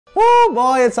Woo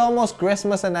boy, it's almost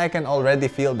Christmas and I can already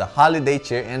feel the holiday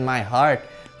cheer in my heart,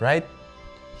 right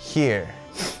here.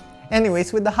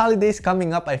 Anyways, with the holidays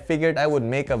coming up, I figured I would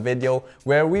make a video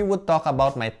where we would talk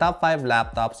about my top 5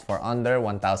 laptops for under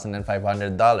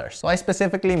 $1,500. So I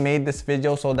specifically made this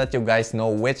video so that you guys know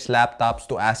which laptops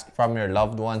to ask from your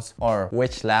loved ones, or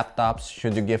which laptops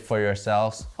should you give for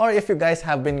yourselves. Or if you guys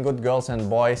have been good girls and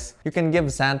boys, you can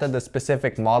give Santa the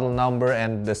specific model number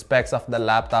and the specs of the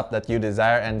laptop that you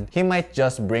desire and he might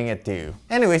just bring it to you.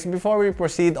 Anyways, before we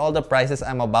proceed, all the prices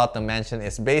I'm about to mention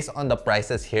is based on the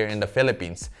prices here in the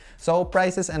Philippines. So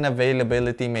prices and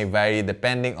availability may vary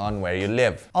depending on where you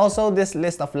live. Also, this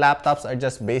list of laptops are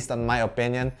just based on my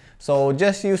opinion, so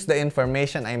just use the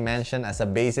information I mentioned as a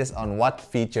basis on what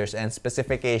features and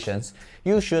specifications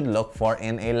you should look for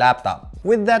in a laptop.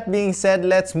 With that being said,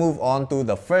 let's move on to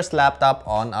the first laptop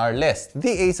on our list,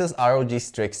 the Asus ROG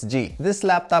Strix G. This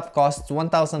laptop costs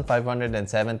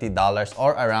 $1,570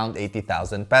 or around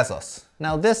 80,000 pesos.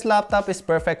 Now, this laptop is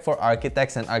perfect for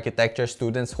architects and architecture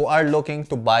students who are looking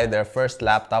to buy their first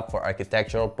laptop for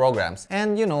architectural programs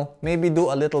and, you know, maybe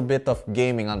do a little bit of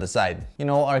gaming on the side. You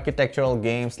know, architectural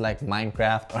games like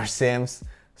Minecraft or Sims,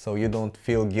 so you don't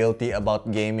feel guilty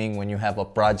about gaming when you have a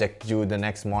project due the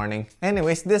next morning.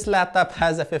 Anyways, this laptop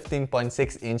has a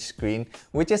 15.6-inch screen,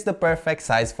 which is the perfect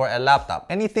size for a laptop.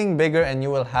 Anything bigger and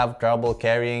you will have trouble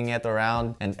carrying it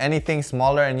around, and anything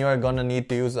smaller and you are gonna need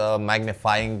to use a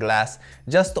magnifying glass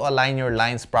just to align your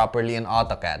lines properly in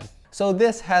AutoCAD. So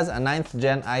this has a 9th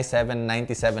Gen i7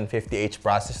 9750H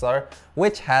processor,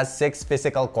 which has 6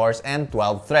 physical cores and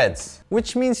 12 threads.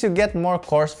 Which means you get more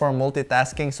cores for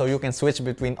multitasking, so you can switch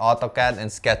between AutoCAD and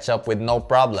SketchUp with no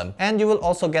problem. And you will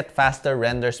also get faster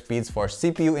render speeds for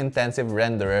CPU-intensive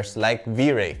renderers like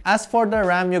V-Ray. As for the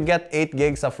RAM, you get 8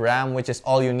 gigs of RAM, which is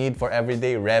all you need for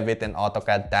everyday Revit and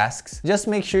AutoCAD tasks. Just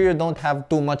make sure you don't have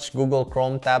too much Google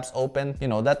Chrome tabs open. You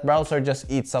know, that browser just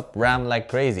eats up RAM like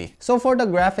crazy. So for the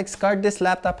graphics card, this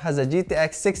laptop has a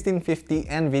GTX 1650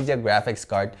 NVIDIA graphics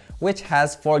card, which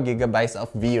has 4 GB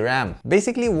of VRAM.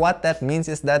 Basically, what that means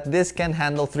is that this can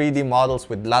handle 3D models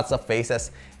with lots of faces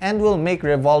and will make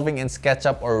revolving in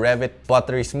SketchUp or Revit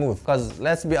buttery smooth. Cause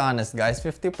let's be honest guys,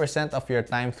 50% of your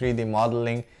time 3D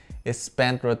modeling is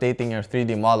spent rotating your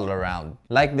 3D model around.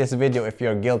 Like this video if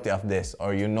you're guilty of this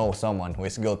or you know someone who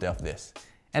is guilty of this.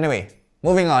 Anyway,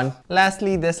 moving on.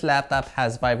 Lastly, this laptop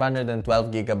has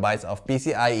 512 GB of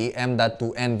PCIe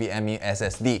M.2 NVMe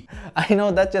SSD. I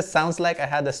know that just sounds like I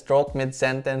had a stroke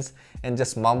mid-sentence and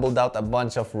just mumbled out a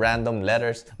bunch of random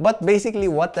letters. But basically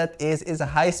what that is a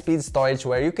high-speed storage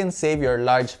where you can save your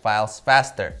large files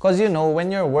faster. Cause you know,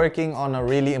 when you're working on a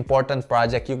really important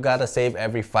project, you gotta save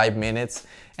every 5 minutes.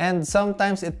 And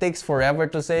sometimes it takes forever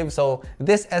to save, so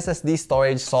this SSD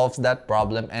storage solves that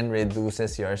problem and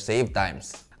reduces your save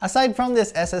times. Aside from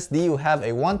this SSD, you have a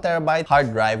 1TB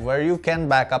hard drive where you can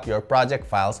back up your project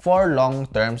files for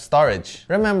long-term storage.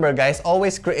 Remember guys,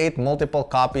 always create multiple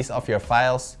copies of your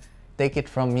files. Take it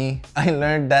from me, I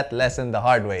learned that lesson the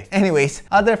hard way. Anyways,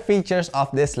 other features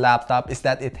of this laptop is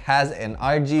that it has an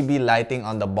RGB lighting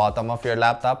on the bottom of your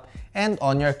laptop and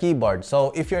on your keyboard.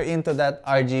 So if you're into that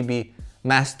RGB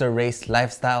master race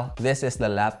lifestyle, this is the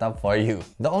laptop for you.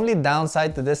 The only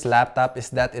downside to this laptop is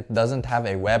that it doesn't have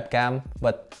a webcam,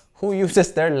 but who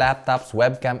uses their laptop's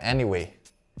webcam anyway?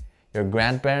 Your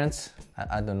grandparents?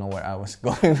 I don't know where I was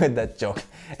going with that joke.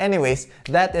 Anyways,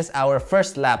 that is our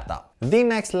first laptop. The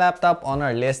next laptop on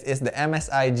our list is the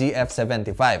MSI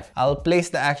GF75. I'll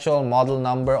place the actual model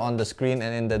number on the screen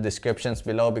and in the descriptions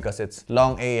below because it's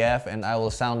long AF and I will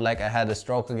sound like I had a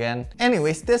stroke again.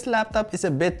 Anyways, this laptop is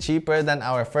a bit cheaper than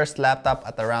our first laptop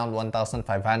at around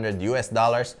 1,500 US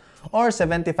dollars or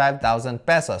 75,000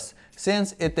 pesos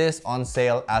since it is on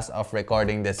sale as of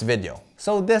recording this video.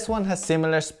 So this one has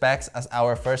similar specs as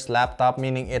our first laptop,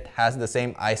 meaning it has the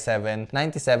same i7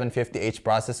 9750H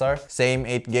processor, same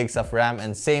 8 gigs of RAM,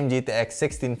 and same GTX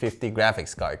 1650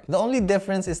 graphics card. The only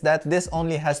difference is that this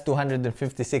only has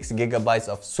 256 GB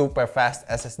of super fast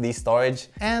SSD storage,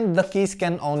 and the keys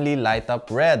can only light up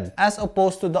red, as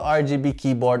opposed to the RGB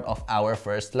keyboard of our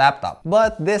first laptop.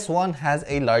 But this one has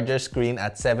a larger screen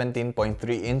at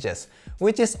 17.3 inches,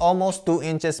 which is almost 2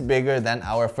 inches bigger than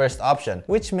our first option,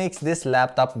 which makes this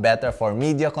laptop better for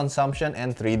media consumption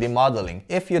and 3D modeling,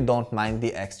 if you don't mind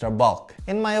the extra bulk.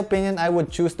 In my opinion, I would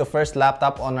choose the first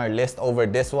laptop on our list over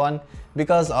this one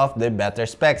because of the better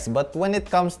specs, but when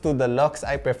it comes to the looks,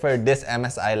 I prefer this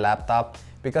MSI laptop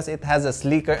because it has a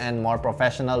sleeker and more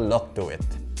professional look to it.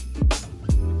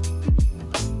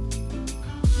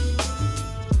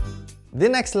 The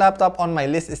next laptop on my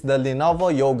list is the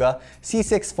Lenovo Yoga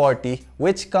C640,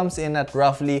 which comes in at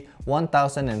roughly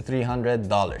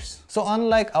 $1,300. So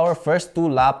unlike our first two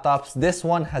laptops, this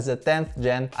one has a 10th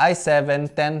gen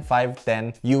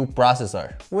i7-10510U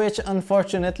processor, which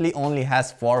unfortunately only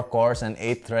has 4 cores and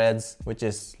 8 threads, which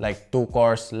is like 2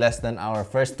 cores less than our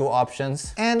first two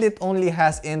options. And it only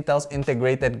has Intel's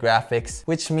integrated graphics,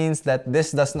 which means that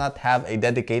this does not have a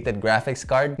dedicated graphics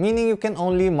card, meaning you can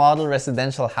only model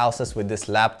residential houses with this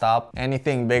laptop.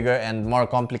 Anything bigger and more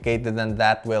complicated than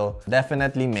that will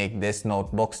definitely make this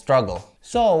notebook struggle.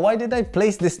 So why did I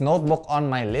place this notebook on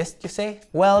my list, you say?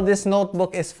 Well, this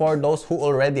notebook is for those who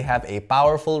already have a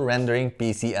powerful rendering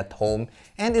PC at home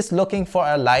and is looking for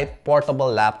a light,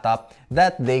 portable laptop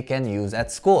that they can use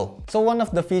at school. So one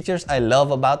of the features I love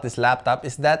about this laptop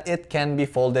is that it can be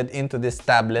folded into this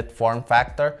tablet form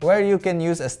factor, where you can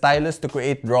use a stylus to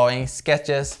create drawings,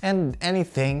 sketches, and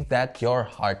anything that your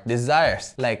heart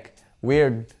desires, like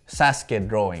weird Sasuke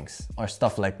drawings or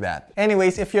stuff like that.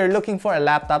 Anyways, if you're looking for a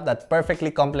laptop that perfectly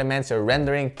complements your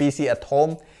rendering PC at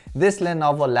home, this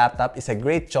Lenovo laptop is a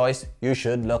great choice you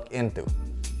should look into.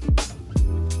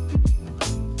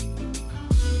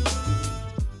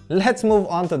 Let's move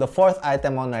on to the fourth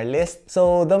item on our list.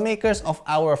 So the makers of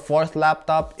our fourth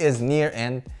laptop is near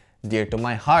and dear to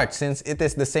my heart, since it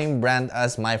is the same brand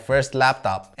as my first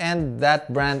laptop, and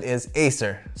that brand is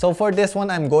Acer. So for this one,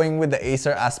 I'm going with the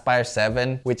Acer Aspire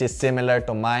 7, which is similar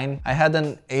to mine. I had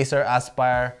an Acer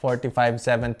Aspire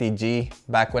 4570G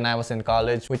back when I was in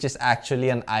college, which is actually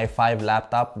an i5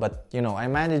 laptop, but you know, I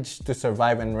managed to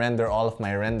survive and render all of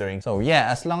my rendering. So yeah,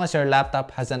 as long as your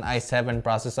laptop has an i7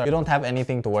 processor, you don't have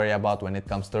anything to worry about when it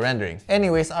comes to rendering.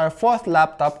 Anyways, our fourth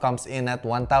laptop comes in at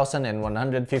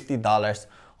 $1,150,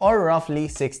 or roughly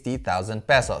 60,000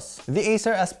 pesos. The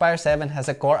Acer Aspire 7 has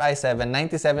a Core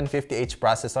i7-9750H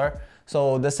processor,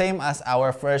 so the same as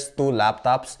our first two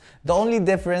laptops. The only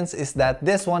difference is that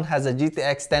this one has a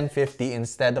GTX 1050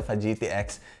 instead of a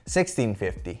GTX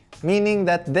 1650. Meaning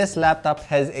that this laptop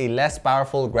has a less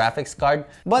powerful graphics card,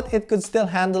 but it could still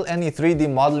handle any 3D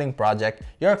modeling project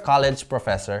your college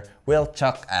professor will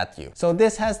chuck at you. So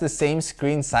this has the same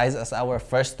screen size as our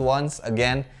first ones,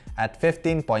 again, at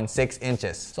 15.6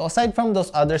 inches. So aside from those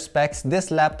other specs,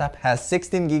 this laptop has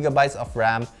 16 gigabytes of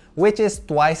RAM, which is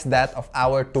twice that of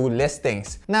our two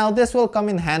listings. Now, this will come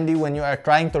in handy when you are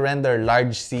trying to render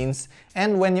large scenes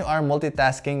and when you are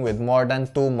multitasking with more than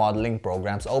 2 modeling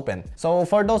programs open. So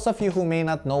for those of you who may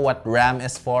not know what RAM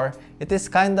is for, it is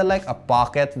kinda like a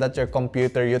pocket that your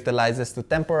computer utilizes to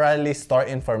temporarily store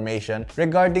information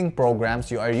regarding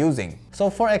programs you are using. So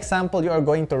for example, you are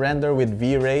going to render with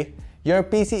V-Ray. Your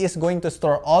PC is going to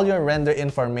store all your render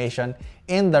information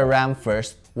in the RAM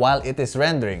first while it is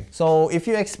rendering. So if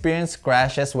you experience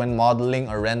crashes when modeling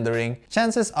or rendering,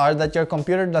 chances are that your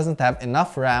computer doesn't have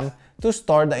enough RAM to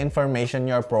store the information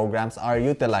your programs are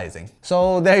utilizing.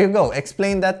 So there you go,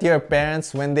 explain that to your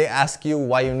parents when they ask you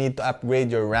why you need to upgrade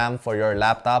your RAM for your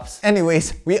laptops.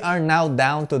 Anyways, we are now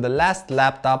down to the last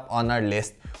laptop on our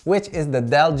list, which is the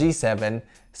Dell G7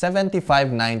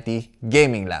 7590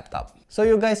 gaming laptop. So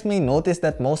you guys may notice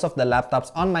that most of the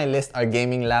laptops on my list are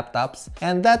gaming laptops,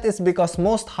 and that is because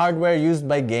most hardware used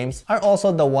by games are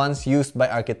also the ones used by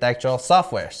architectural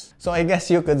softwares. So I guess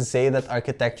you could say that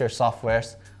architecture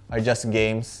softwares are just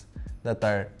games that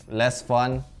are less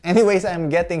fun. Anyways, I'm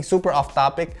getting super off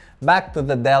topic. Back to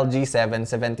the Dell G7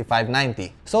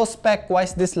 7590. So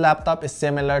spec-wise, this laptop is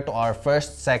similar to our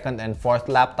first, second, and fourth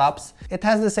laptops. It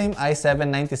has the same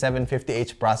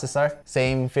i7-9750H processor,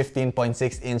 same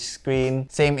 15.6-inch screen,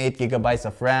 same 8GB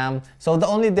of RAM. So the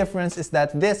only difference is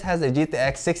that this has a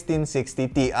GTX 1660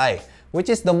 Ti, which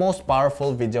is the most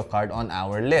powerful video card on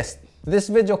our list. This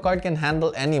video card can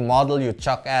handle any model you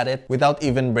chuck at it without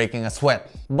even breaking a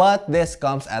sweat. But this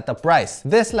comes at a price.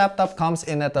 This laptop comes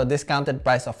in at a discounted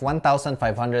price of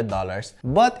 $1,500,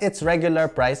 but its regular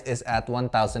price is at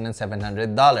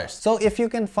 $1,700. So if you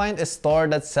can find a store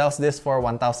that sells this for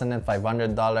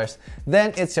 $1,500,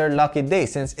 then it's your lucky day,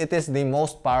 since it is the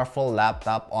most powerful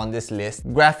laptop on this list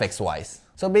graphics-wise.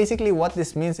 So basically what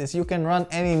this means is you can run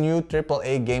any new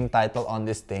AAA game title on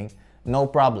this thing, no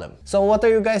problem. So what are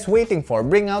you guys waiting for?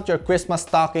 Bring out your Christmas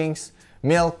stockings,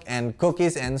 milk, and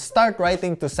cookies, and start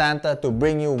writing to Santa to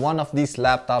bring you one of these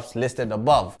laptops listed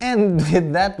above. And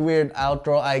with that weird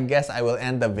outro, I guess I will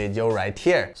end the video right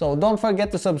here. So don't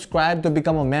forget to subscribe to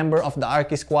become a member of the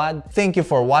Archi Squad. Thank you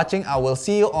for watching. I will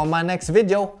see you on my next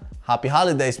video. Happy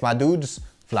holidays, my dudes.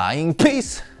 Flying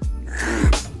peace!